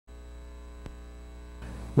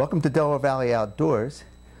Welcome to Delaware Valley Outdoors,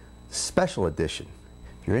 special edition.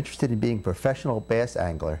 If you're interested in being a professional bass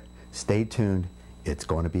angler, stay tuned. It's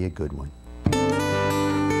going to be a good one.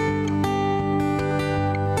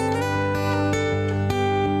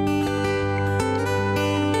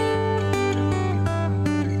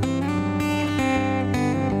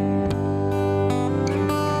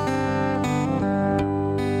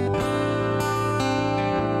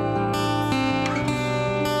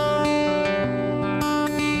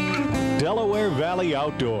 Delaware Valley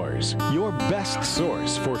Outdoors, your best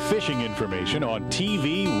source for fishing information on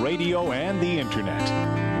TV, radio, and the internet.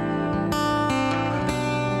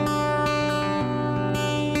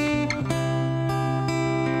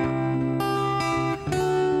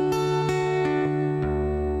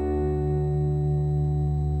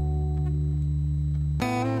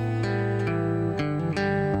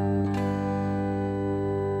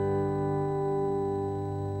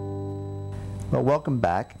 Well, welcome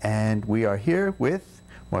back, and we are here with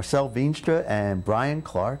Marcel Veenstra and Brian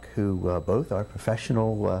Clark, who both are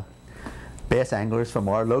professional bass anglers from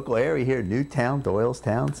our local area here, Newtown,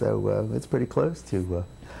 Doylestown, so it's pretty close to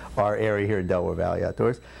our area here in Delaware Valley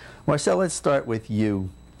Outdoors. Marcel, let's start with you.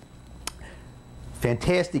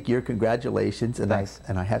 Fantastic year, congratulations. And Thanks.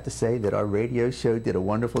 I have to say that our radio show did a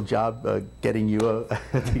wonderful job getting you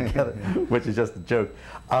together, which is just a joke.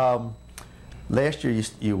 Last year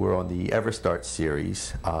you were on the EverStart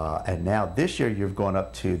series, and now this year you've gone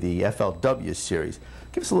up to the FLW series.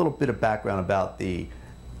 Give us a little bit of background about the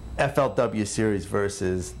FLW series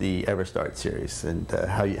versus the EverStart series, and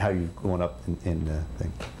how you've gone up in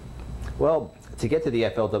thing. Well, to get to the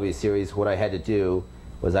FLW series, what I had to do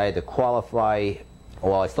was I had to qualify.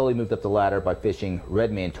 Well, I slowly moved up the ladder by fishing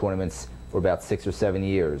Redman tournaments for about 6 or 7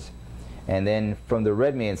 years, and then from the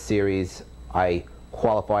Redman series, I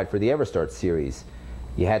qualified for the EverStart series.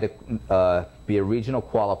 You had to be a regional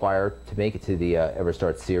qualifier to make it to the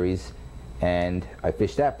EverStart series, and I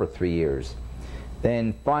fished that for 3 years.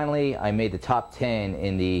 Then finally I made the top 10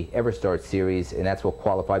 in the EverStart series, and that's what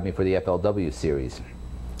qualified me for the FLW series.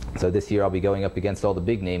 So this year I'll be going up against all the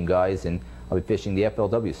big name guys, and I'll be fishing the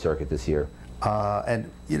FLW circuit this year. And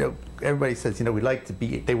you know, everybody says, you know,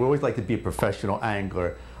 they would always like to be a professional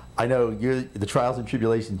angler. I know the trials and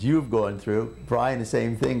tribulations you've gone through. Brian, the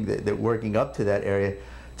same thing, that working up to that area.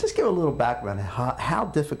 Just give a little background on how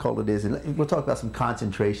difficult it is, and we'll talk about some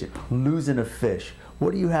concentration, losing a fish.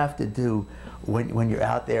 What do you have to do when you're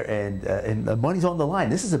out there and the money's on the line?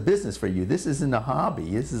 This is a business for you. This isn't a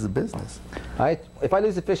hobby. This is a business. If I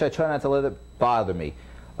lose a fish, I try not to let it bother me.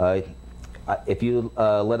 If you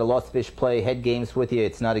let a lost fish play head games with you,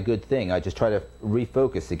 it's not a good thing. I just try to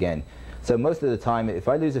refocus again. So most of the time, if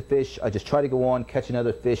I lose a fish, I just try to go on, catch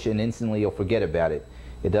another fish, and instantly you'll forget about it.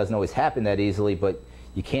 It doesn't always happen that easily, but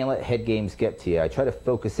you can't let head games get to you. I try to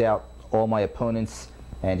focus out all my opponents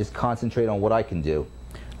and just concentrate on what I can do.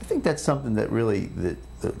 I think that's something that really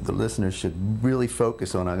the listeners should really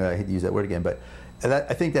focus on. I hate to use that word again, but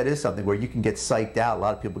I think that is something where you can get psyched out. A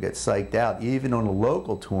lot of people get psyched out. Even on a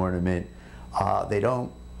local tournament, they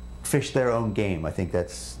don't fish their own game. I think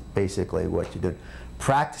that's basically what you do.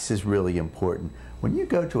 Practice is really important. When you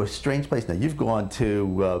go to a strange place, now you've gone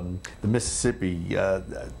to the Mississippi,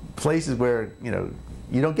 places where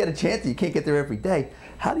you don't get a chance, you can't get there every day.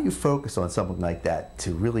 How do you focus on something like that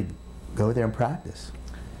to really go there and practice?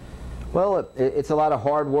 Well, it's a lot of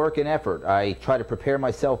hard work and effort. I try to prepare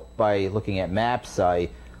myself by looking at maps. I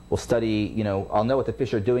will study, I'll know what the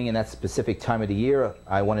fish are doing in that specific time of the year.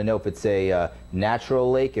 I want to know if it's a natural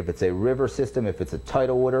lake, if it's a river system, if it's a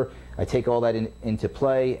tidal water. I take all that into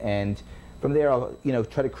play, and from there I'll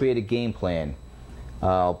try to create a game plan.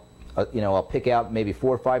 I'll pick out maybe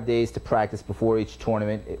 4 or 5 days to practice before each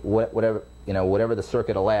tournament, whatever the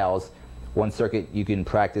circuit allows. One circuit you can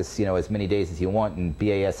practice as many days as you want, and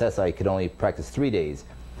BASS I could only practice 3 days.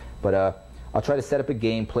 But I'll try to set up a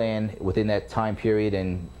game plan within that time period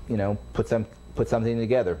and put something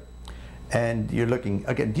together. And you're looking,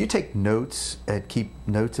 again, do you take notes and keep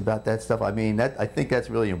notes about that stuff? I mean, I think that's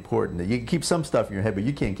really important. You can keep some stuff in your head, but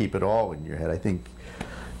you can't keep it all in your head. I think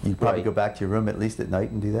you probably go back to your room at least at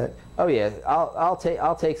night and do that. Oh yeah,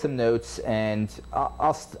 I'll take some notes and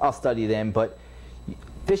I'll study them. But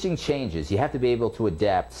fishing changes. You have to be able to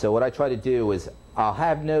adapt. So what I try to do is I'll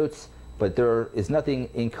have notes, but there is nothing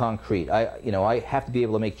in concrete. I have to be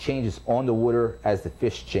able to make changes on the water as the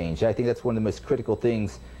fish change. I think that's one of the most critical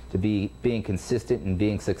things to being consistent and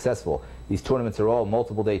being successful. These tournaments are all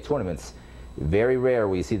multiple day tournaments, Very rare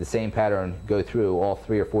where you see the same pattern go through all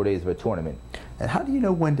 3 or 4 days of a tournament. And how do you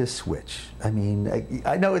know when to switch? I mean,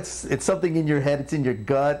 I know it's something in your head, it's in your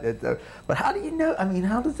gut, but how do you know? I mean,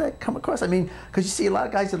 how does that come across? I mean, because you see a lot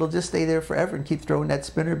of guys that'll just stay there forever and keep throwing that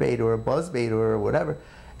spinner bait or a buzz bait or whatever,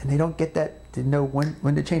 and they don't get that to know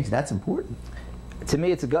when to change. That's important. To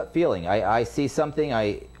me, it's a gut feeling. I see something,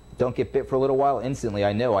 I don't get bit for a little while, instantly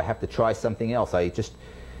I know I have to try something else. I just,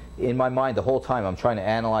 in my mind the whole time, I'm trying to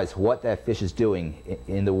analyze what that fish is doing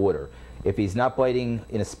in the water. If he's not biting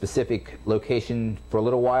in a specific location for a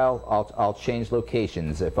little while, I'll change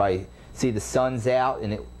locations. If I see the sun's out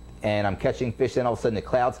and I'm catching fish, then all of a sudden the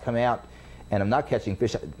clouds come out and I'm not catching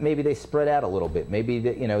fish, maybe they spread out a little bit. Maybe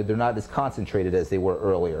they're not as concentrated as they were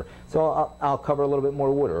earlier. So I'll cover a little bit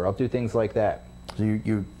more water. I'll do things like that. So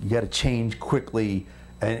you got to change quickly,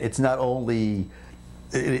 and it's not only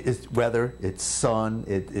it's weather, it's sun,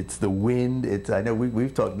 it's the wind. I know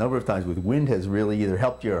we've talked a number of times with wind has really either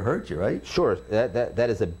helped you or hurt you, right? Sure, that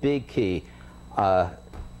is a big key.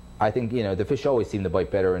 I think the fish always seem to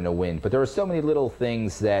bite better in the wind, but there are so many little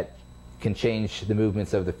things that can change the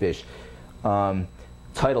movements of the fish.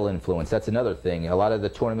 Tidal influence, that's another thing. A lot of the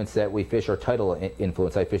tournaments that we fish are tidal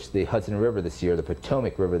influence. I fished the Hudson River this year, the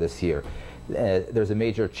Potomac River this year. There's a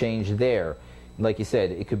major change there. Like you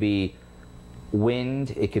said, it could be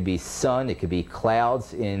wind, it could be sun, it could be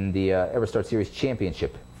clouds in the EverStart Series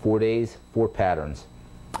Championship. 4 days, 4 patterns.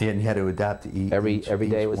 Yeah, and you had to adapt to each every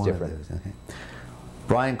day it was different. Okay.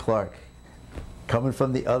 Brian Clark, coming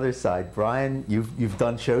from the other side. Brian, you've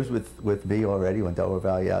done shows with me already on Delaware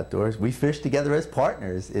Valley Outdoors. We fished together as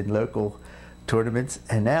partners in local tournaments,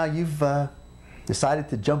 and now you've decided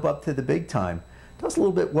to jump up to the big time. Tell us a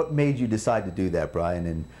little bit what made you decide to do that,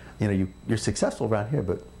 Brian. And you're successful around here,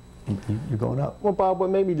 but you're going up. Well, Bob,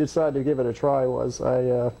 what made me decide to give it a try was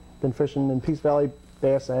I've been fishing in Peace Valley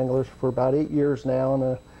Bass Anglers for about 8 years now,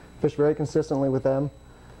 and fished very consistently with them.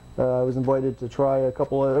 I was invited to try a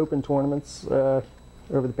couple of open tournaments over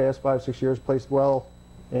the past 5-6 years, placed well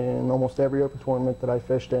in almost every open tournament that I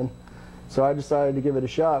fished in. So I decided to give it a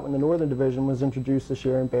shot. When the Northern Division was introduced this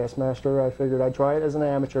year in Bassmaster, I figured I'd try it as an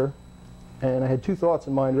amateur, and I had 2 thoughts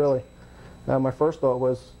in mind, really. My first thought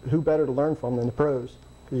was, who better to learn from than the pros?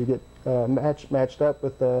 Because you get matched up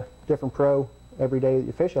with a different pro every day that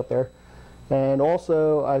you fish up there. And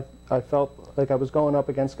also, I felt like I was going up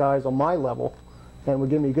against guys on my level, and would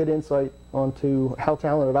give me good insight onto how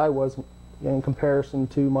talented I was in comparison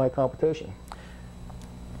to my competition.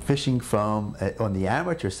 Fishing from, on the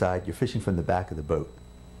amateur side, you're fishing from the back of the boat.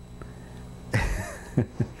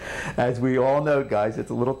 As we all know, guys,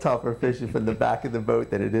 it's a little tougher fishing from the back of the boat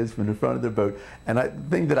than it is from the front of the boat. And I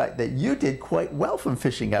think that you did quite well from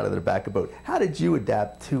fishing out of the back of the boat. How did you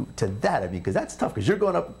adapt to that? I mean, because that's tough, because you're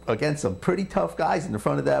going up against some pretty tough guys in the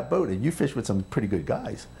front of that boat, and you fish with some pretty good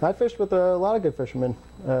guys. I fished with a lot of good fishermen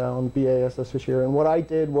on BASS this year, and what I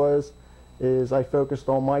did is I focused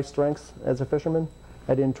on my strengths as a fisherman.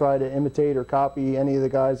 I didn't try to imitate or copy any of the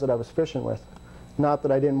guys that I was fishing with. Not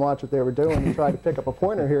that I didn't watch what they were doing and try to pick up a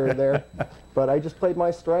pointer here or there, but I just played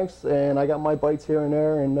my strengths, and I got my bites here and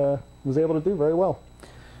there, and was able to do very well.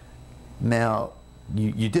 Now,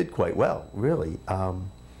 you did quite well, really.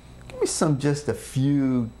 Give me just a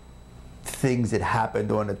few things that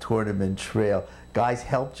happened on a tournament trail. Guys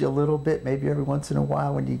helped you a little bit, maybe every once in a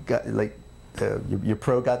while when you got, like, your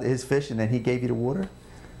pro got his fish and then he gave you the water?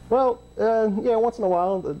 Well, yeah, once in a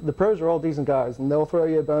while. The pros are all decent guys, and they'll throw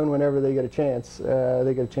you a bone whenever they get a chance.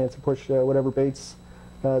 They get a chance to push whatever baits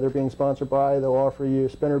they're being sponsored by. They'll offer you a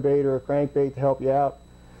spinner bait or a crankbait to help you out.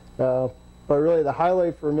 But really, the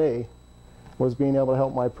highlight for me was being able to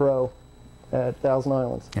help my pro at Thousand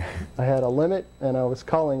Islands. I had a limit, and I was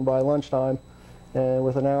culling by lunchtime, and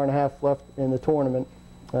with an hour and a half left in the tournament,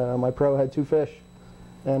 my pro had 2 fish,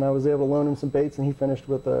 and I was able to loan him some baits, and he finished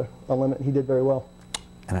with a limit. He did very well.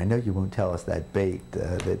 And I know you won't tell us that bait,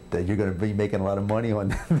 that you're going to be making a lot of money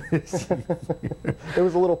on this year. It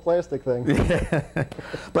was a little plastic thing. Yeah.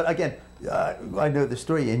 But again, I know the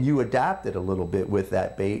story, and you adapted a little bit with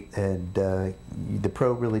that bait, and the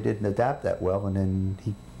pro really didn't adapt that well, and then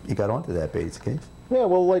he got onto that bait's case. Yeah,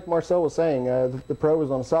 well, like Marcel was saying, the pro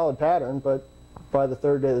was on a solid pattern, but by the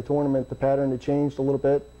 3rd day of the tournament, the pattern had changed a little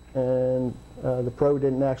bit, and the pro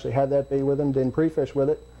didn't actually have that bait with him, didn't pre-fish with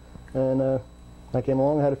it, and I came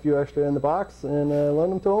along, had a few extra in the box, and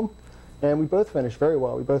loaned them to him, and we both finished very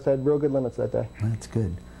well. We both had real good limits that day. That's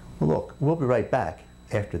good. Well, look, we'll be right back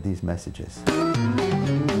after these messages.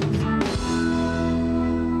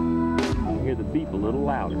 Hear the beep a little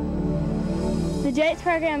louder. The JATES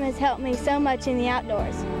program has helped me so much in the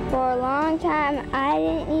outdoors. For a long time, I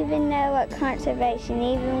didn't even know what conservation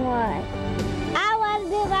even was.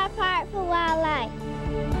 do my part for wildlife.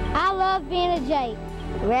 I love being a Jake.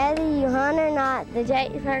 Whether you hunt or not, the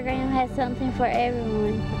Jake program has something for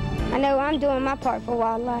everyone. I know I'm doing my part for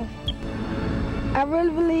wildlife. I really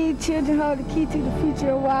believe children hold the key to the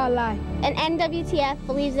future of wildlife. And NWTF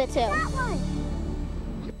believes it too.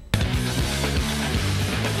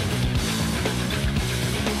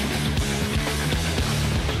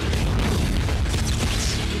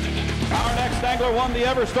 Our next angler won the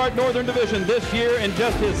EverStart Northern Division this year in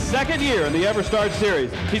just his second year in the EverStart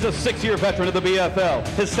Series. He's a 6-year veteran of the BFL.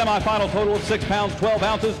 His semifinal total of 6 pounds, 12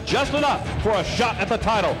 ounces, just enough for a shot at the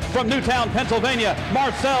title. From Newtown, Pennsylvania,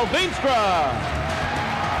 Marcel Veenstra.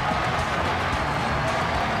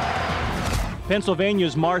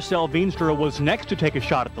 Pennsylvania's Marcel Veenstra was next to take a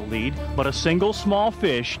shot at the lead, but a single small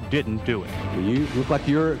fish didn't do it. You look like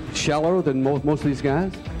you're shallower than most of these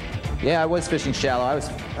guys. Yeah, I was fishing shallow. I was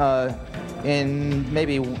in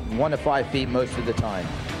maybe 1 to 5 feet most of the time.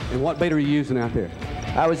 And what bait are you using out there?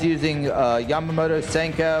 I was using Yamamoto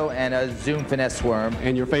Senko and a Zoom Finesse worm.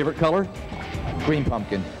 And your favorite color? Green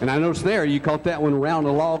pumpkin. And I noticed there you caught that one around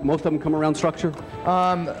a log. Most of them come around structure?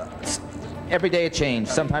 Every day it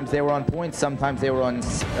changed. Sometimes they were on points, sometimes they were on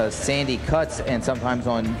sandy cuts, and sometimes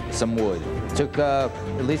on some wood. It took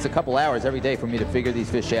at least a couple hours every day for me to figure these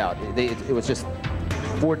fish out. It was just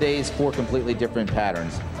 4 days, 4 completely different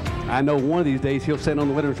patterns. I know one of these days he'll stand on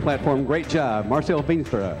the winner's platform. Great job, Marcel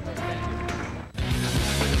Veenstra.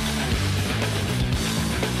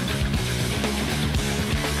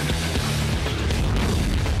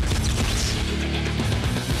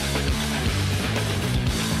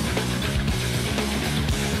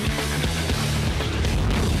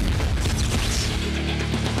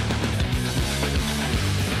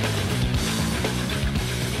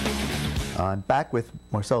 I'm back with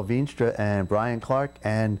Marcel Veenstra and Brian Clark,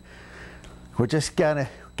 and we're just kind of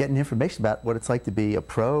getting information about what it's like to be a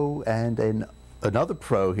pro and another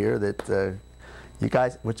pro here that you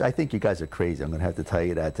guys, which I think you guys are crazy. I'm going to have to tell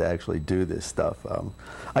you that to actually do this stuff.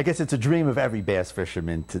 I guess it's a dream of every bass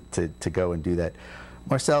fisherman to go and do that.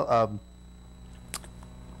 Marcel,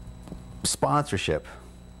 sponsorship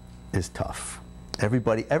is tough.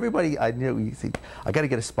 Everybody I know, you think, I got to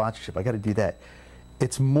get a sponsorship, I got to do that.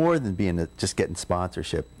 It's more than just getting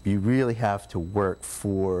sponsorship. You really have to work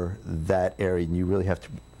for that area, and you really have to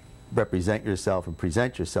represent yourself and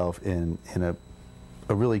present yourself in a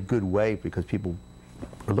really good way, because people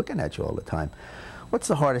are looking at you all the time. What's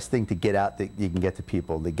the hardest thing to get out that you can get to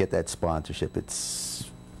people to get that sponsorship? It's,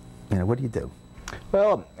 what do you do?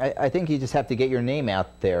 Well, I think you just have to get your name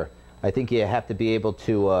out there. I think you have to be able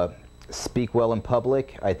to speak well in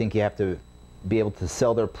public. I think you have to be able to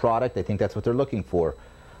sell their product. I think that's what they're looking for.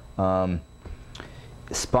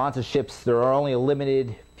 Sponsorships, there are only a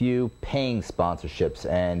limited few paying sponsorships,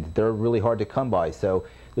 and they're really hard to come by. So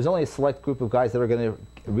there's only a select group of guys that are going to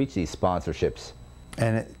reach these sponsorships.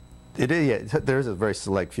 And there's a very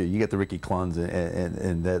select few. You get the Ricky Cluns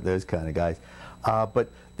and those kind of guys.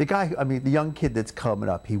 But the guy, the young kid that's coming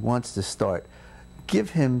up, he wants to start.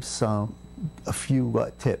 Give him a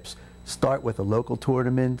few tips. Start with the local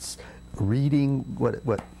tournaments, reading, what?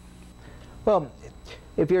 Well,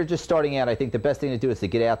 if you're just starting out, I think the best thing to do is to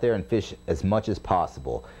get out there and fish as much as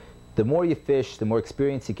possible. The more you fish, the more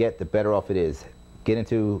experience you get, the better off it is. Get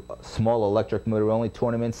into small electric motor only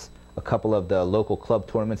tournaments, a couple of the local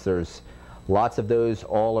club tournaments. There's lots of those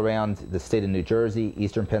all around the state of New Jersey,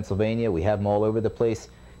 eastern Pennsylvania. We have them all over the place.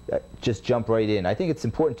 Just jump right in. I think it's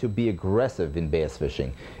important to be aggressive in bass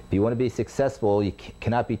fishing. If you want to be successful, you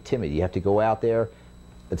cannot be timid. You have to go out there.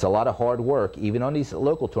 It's a lot of hard work. Even on these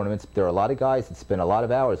local tournaments, there are a lot of guys that spend a lot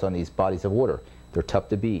of hours on these bodies of water. They're tough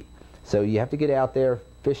to beat. So you have to get out there,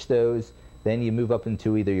 fish those, then you move up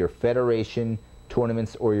into either your federation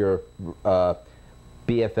tournaments or your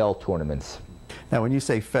BFL tournaments. Now, when you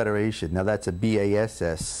say federation, now that's a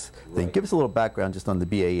BASS thing. Right. Give us a little background just on the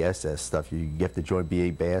BASS stuff. You have to join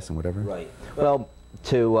BA Bass and whatever? Right. Well,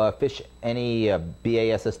 to fish any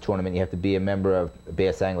BASS tournament, you have to be a member of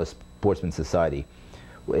Bass Angler Sportsman Society.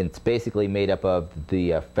 It's basically made up of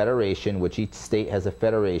the federation, which each state has a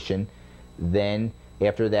federation. Then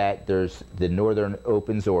after that, there's the Northern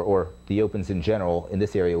Opens, or the Opens in general. In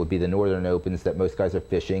this area, it would be the Northern Opens that most guys are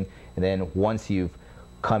fishing. And then once you've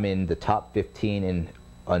come in the top 15 in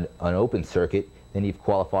an open circuit, then you've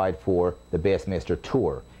qualified for the Bassmaster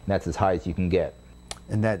Tour. And that's as high as you can get.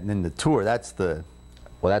 And then the tour, that's the...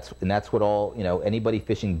 Well, that's what all, anybody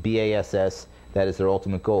fishing BASS, that is their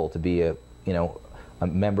ultimate goal, to be a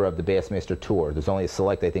member of the Bassmaster Tour. There's only a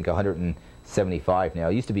select, I think, 175 now.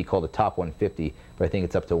 It used to be called the Top 150, but I think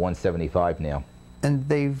it's up to 175 now. And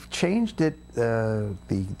they've changed it,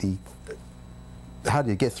 how do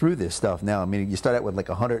you get through this stuff now? I mean, you start out with like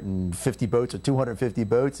 150 boats or 250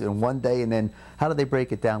 boats in one day, and then how do they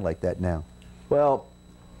break it down like that now? Well,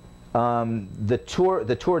 the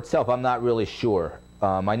tour itself, I'm not really sure.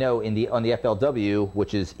 I know on the FLW,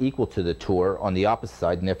 which is equal to the tour on the opposite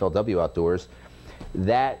side, in FLW Outdoors,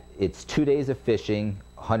 that it's 2 days of fishing,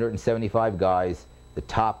 175 guys. The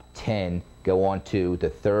top 10 go on to the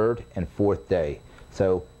third and fourth day.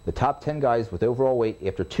 So the top 10 guys with overall weight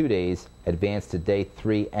after 2 days advance to day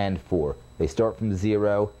 3 and 4. They start from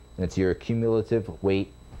 0, and it's your cumulative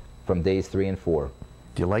weight from days 3 and 4.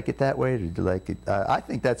 Do you like it that way, or do you like it? I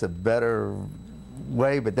think that's a better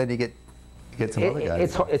way, but then you get some other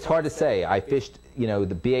guys. It's hard to say. I fished,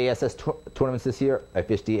 the BASS tournaments this year. I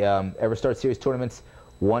fished the EverStart Series tournaments.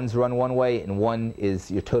 One's run one way, and one is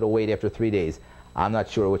your total weight after 3 days. I'm not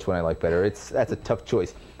sure which one I like better. That's a tough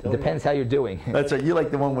choice. It depends how you're doing. That's right. You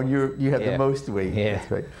like the one when you have the most weight. Yeah.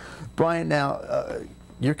 That's right. Brian, now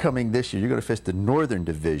you're coming this year. You're going to fish the Northern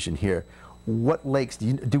Division here. What lakes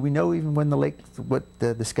do we know even when what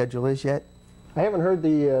the schedule is yet? I haven't heard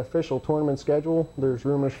the official tournament schedule. There's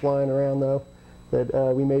rumors flying around though that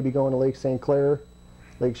we may be going to Lake St. Clair,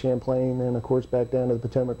 Lake Champlain, and of course back down to the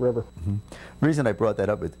Potomac River. Mm-hmm. The reason I brought that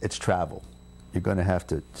up is it's travel. You're going to have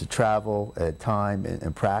to travel at time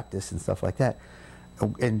and practice and stuff like that.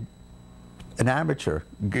 And an amateur,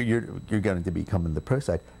 you're going to be coming to the pro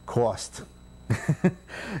side, cost.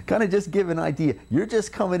 Kind of just give an idea. You're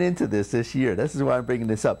just coming into this year. This is why I'm bringing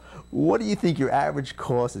this up. What do you think your average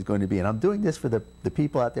cost is going to be? And I'm doing this for the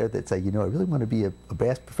people out there that say, I really want to be a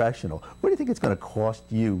bass professional. What do you think it's going to cost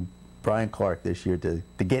you, Brian Clark, this year to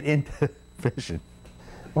get into fishing?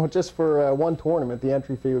 Well, just for one tournament, the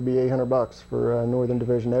entry fee would be $800 for Northern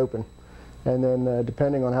Division Open. And then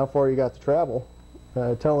depending on how far you got to travel,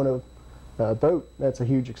 towing a boat, that's a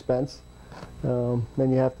huge expense. Then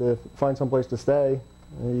you have to find someplace to stay.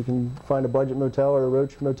 You can find a budget motel or a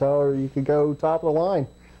roach motel, or you could go top of the line.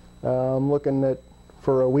 I'm looking at,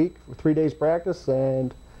 for a week, 3 days practice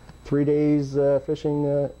and 3 days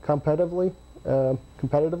fishing competitively. I'm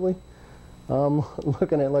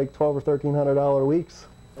looking at like $1,200 or $1,300 weeks.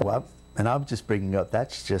 Well, and I'm just bringing up,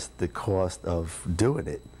 that's just the cost of doing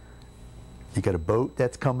it. You got a boat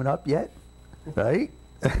that's coming up yet, right?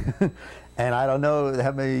 And I don't know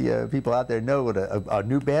how many people out there know what a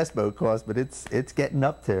new bass boat costs, but it's getting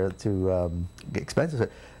up there to expensive.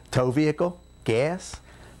 Tow vehicle, gas,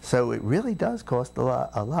 so it really does cost a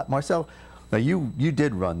lot. Marcel, now you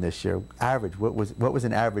did run this year. Average, what was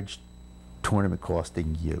an average tournament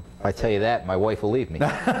costing you? I tell you that, my wife will leave me. I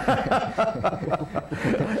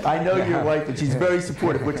know your wife, and she's very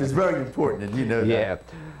supportive, which is very important, and you know that.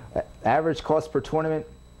 Yeah, average cost per tournament.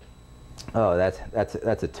 Oh, that's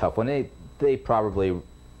a tough one. They probably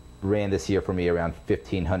ran this year for me around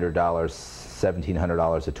 $1,500,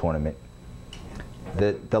 $1,700 a tournament.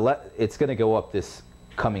 It's going to go up this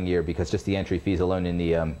coming year because just the entry fees alone in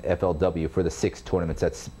the FLW for the 6 tournaments,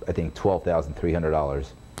 that's I think $12,300.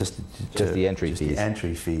 Just the entry fees. The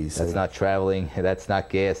entry fees. That's not traveling. That's not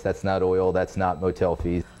gas. That's not oil. That's not motel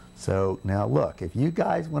fees. So now look, if you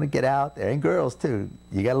guys want to get out there, and girls too,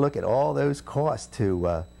 you got to look at all those costs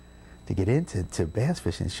to get into bass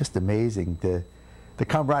fishing. It's just amazing the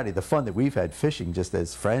camaraderie, the fun that we've had fishing just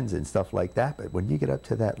as friends and stuff like that. But when you get up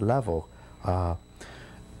to that level, and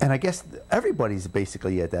I guess everybody's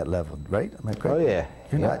basically at that level, right? Am I correct? Oh yeah.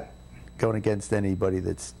 You're not going against anybody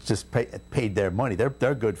that's just paid their money.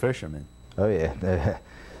 They're good fishermen. Oh yeah.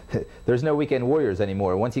 There's no weekend warriors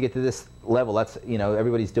anymore. Once you get to this level, that's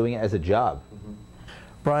everybody's doing it as a job. Mm-hmm.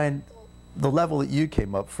 Brian, the level that you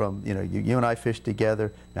came up from, you and I fished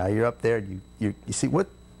together. Now you're up there. You see what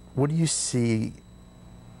do you see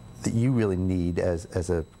that you really need as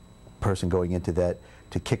a person going into that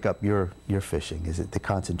to kick up your fishing? Is it the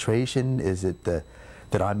concentration? Is it that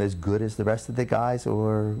I'm as good as the rest of the guys,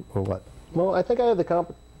 or what? Well, I think I have the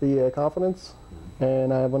confidence,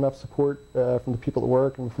 and I have enough support from the people at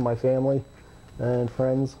work and from my family and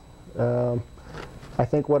friends. I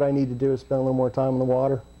think what I need to do is spend a little more time in the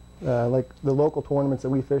water. Like the local tournaments that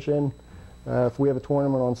we fish in, if we have a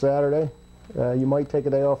tournament on Saturday, you might take a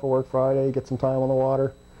day off of work Friday, get some time on the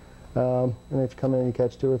water, and if you come in and you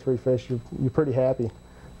catch 2 or 3 fish, you're pretty happy.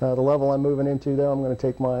 The level I'm moving into, though, I'm going to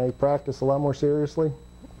take my practice a lot more seriously.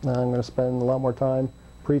 I'm going to spend a lot more time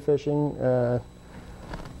pre-fishing,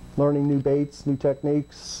 learning new baits, new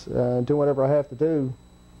techniques, doing whatever I have to do,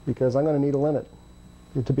 because I'm going to need a limit.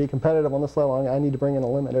 To be competitive on this level, I need to bring in a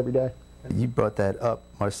limit every day. You brought that up,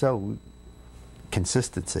 Marcel.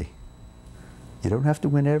 Consistency. You don't have to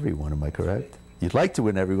win everyone, am I correct? You'd like to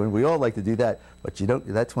win everyone. We all like to do that, but you don't.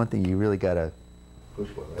 That's one thing you really got to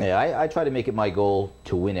push for, right? Yeah, I try to make it my goal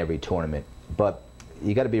to win every tournament, but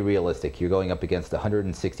you got to be realistic. You're going up against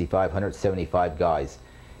 165, 175 guys.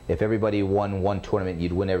 If everybody won one tournament,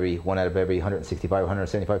 you'd win one out of every 165,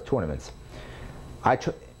 175 tournaments.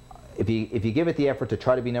 If you give it the effort to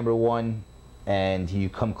try to be number one, and you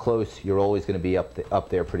come close, you're always going to be up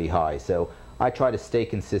there pretty high. So I try to stay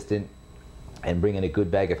consistent and bring in a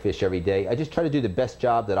good bag of fish every day. I just try to do the best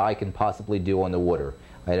job that I can possibly do on the water.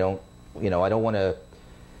 I don't want to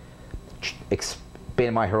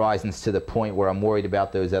expand my horizons to the point where I'm worried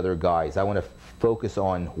about those other guys. I want to focus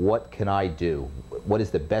on what can I do? What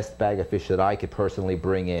is the best bag of fish that I could personally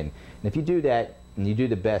bring in? And if you do that, and you do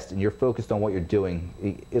the best, and you're focused on what you're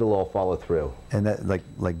doing, it'll all follow through. And that,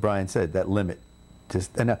 like Brian said, that limit.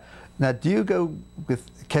 Now, do you go with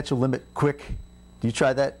catch a limit quick? Do you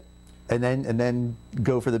try that, and then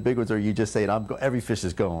go for the big ones, or are you just saying every fish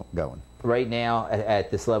is going? Right now,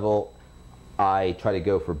 at this level, I try to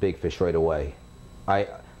go for big fish right away. I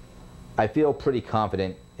feel pretty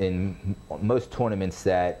confident in most tournaments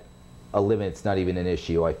that a limit's not even an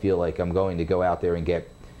issue. I feel like I'm going to go out there and get,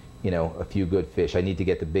 a few good fish. I need to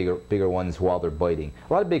get the bigger ones while they're biting.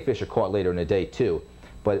 A lot of big fish are caught later in the day too,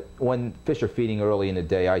 but when fish are feeding early in the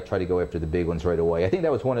day, I try to go after the big ones right away. I think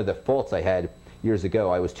that was one of the faults I had years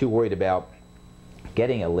ago. I was too worried about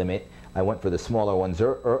getting a limit. I went for the smaller ones,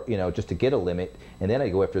 just to get a limit, and then I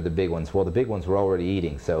go after the big ones. Well, the big ones were already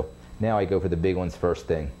eating, so now I go for the big ones first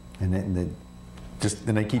thing. And then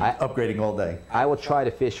keep upgrading all day. I will try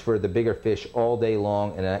to fish for the bigger fish all day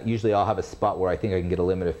long, and usually I'll have a spot where I think I can get a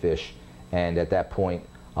limit of fish, and at that point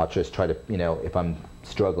I'll just try to, if I'm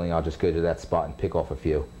struggling, I'll just go to that spot and pick off a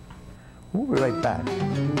few. We'll be right back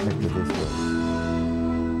after this.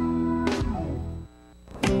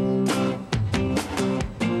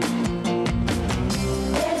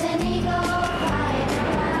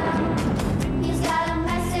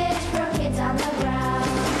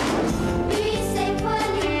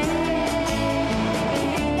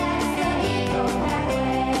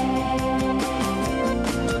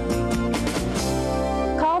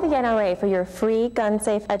 NRA for your free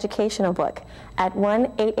gun-safe educational book at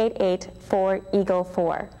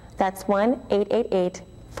 1-888-4-EAGLE-4. That's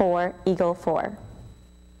 1-888-4-EAGLE-4.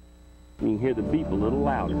 You can hear the beep a little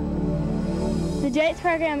louder. The JATES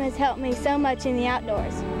program has helped me so much in the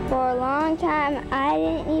outdoors. For a long time, I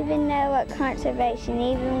didn't even know what conservation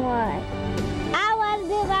even was. I want to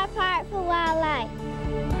do my part for wildlife.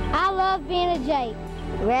 I love being a JATE.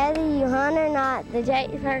 Whether you hunt or not, the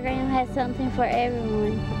JATES program has something for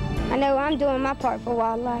everyone. I know I'm doing my part for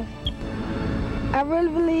wildlife. I really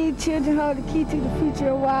believe children hold the key to the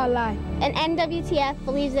future of wildlife. And NWTF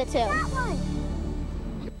believes it too.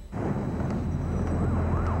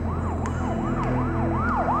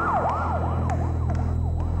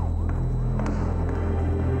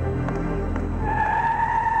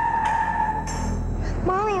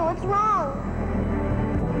 Mommy, what's wrong?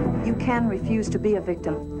 You can refuse to be a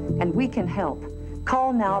victim, and we can help.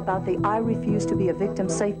 Call now about the I Refuse to Be a Victim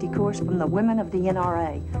safety course from the women of the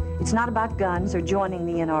NRA. It's not about guns or joining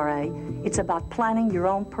the NRA. It's about planning your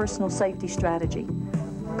own personal safety strategy.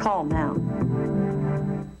 Call now.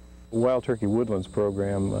 Wild Turkey Woodlands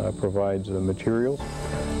program provides materials.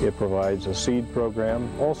 It provides a seed program,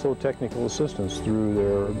 also technical assistance through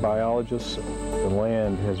their biologists. The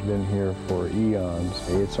land has been here for eons.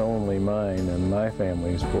 It's only mine and my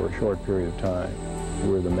family's for a short period of time.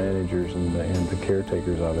 We're the managers and the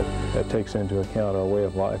caretakers of it. That takes into account our way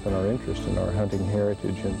of life and our interest in our hunting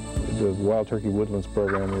heritage. And the Wild Turkey Woodlands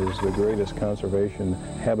program is the greatest conservation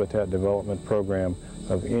habitat development program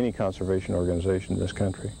of any conservation organization in this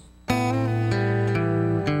country.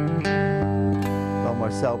 Well,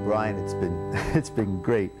 Marcel, Brian, it's been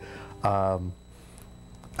great. I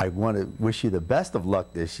want to wish you the best of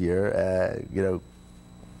luck this year.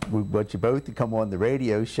 We want you both to come on the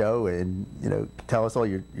radio show and tell us all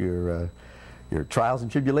your trials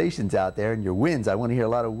and tribulations out there and your wins. I want to hear a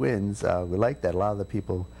lot of wins. We like that. A lot of the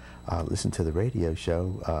people listen to the radio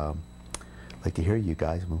show. Like to hear you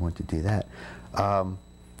guys, and we want to do that.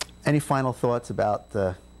 Any final thoughts about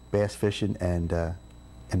bass fishing and the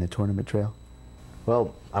tournament trail?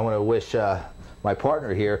 Well, I want to wish my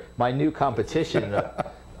partner here, my new competition,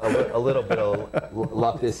 a little bit of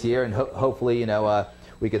luck this year, and hopefully,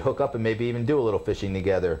 we could hook up and maybe even do a little fishing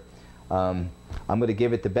together. I'm going to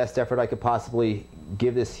give it the best effort I could possibly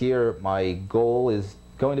give this year. My goal is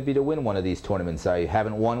going to be to win one of these tournaments. I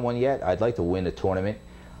haven't won one yet. I'd like to win a tournament.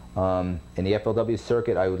 In the FLW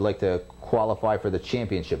circuit, I would like to qualify for the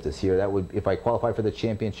championship this year. That would, if I qualify for the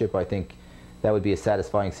championship, I think that would be a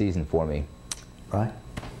satisfying season for me. Right.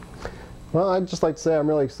 Well, I'd just like to say I'm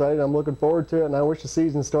really excited. I'm looking forward to it, and I wish the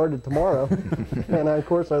season started tomorrow. And of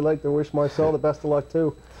course, I'd like to wish Marcel the best of luck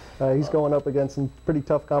too. He's going up against some pretty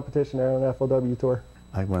tough competition there on the FLW Tour.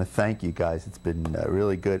 I want to thank you guys. It's been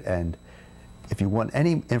really good. And if you want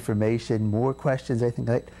any information, more questions, anything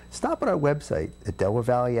like that, stop at our website at Delaware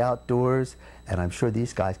Valley Outdoors, and I'm sure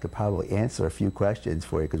these guys could probably answer a few questions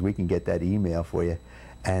for you, because we can get that email for you.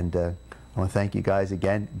 And I want to thank you guys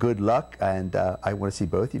again. Good luck, and I want to see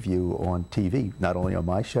both of you on TV, not only on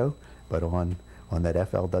my show, but on that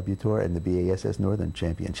FLW Tour and the BASS Northern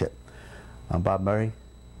Championship. I'm Bob Murray.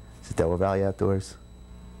 This is Delaware Valley Outdoors.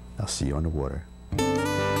 I'll see you on the water.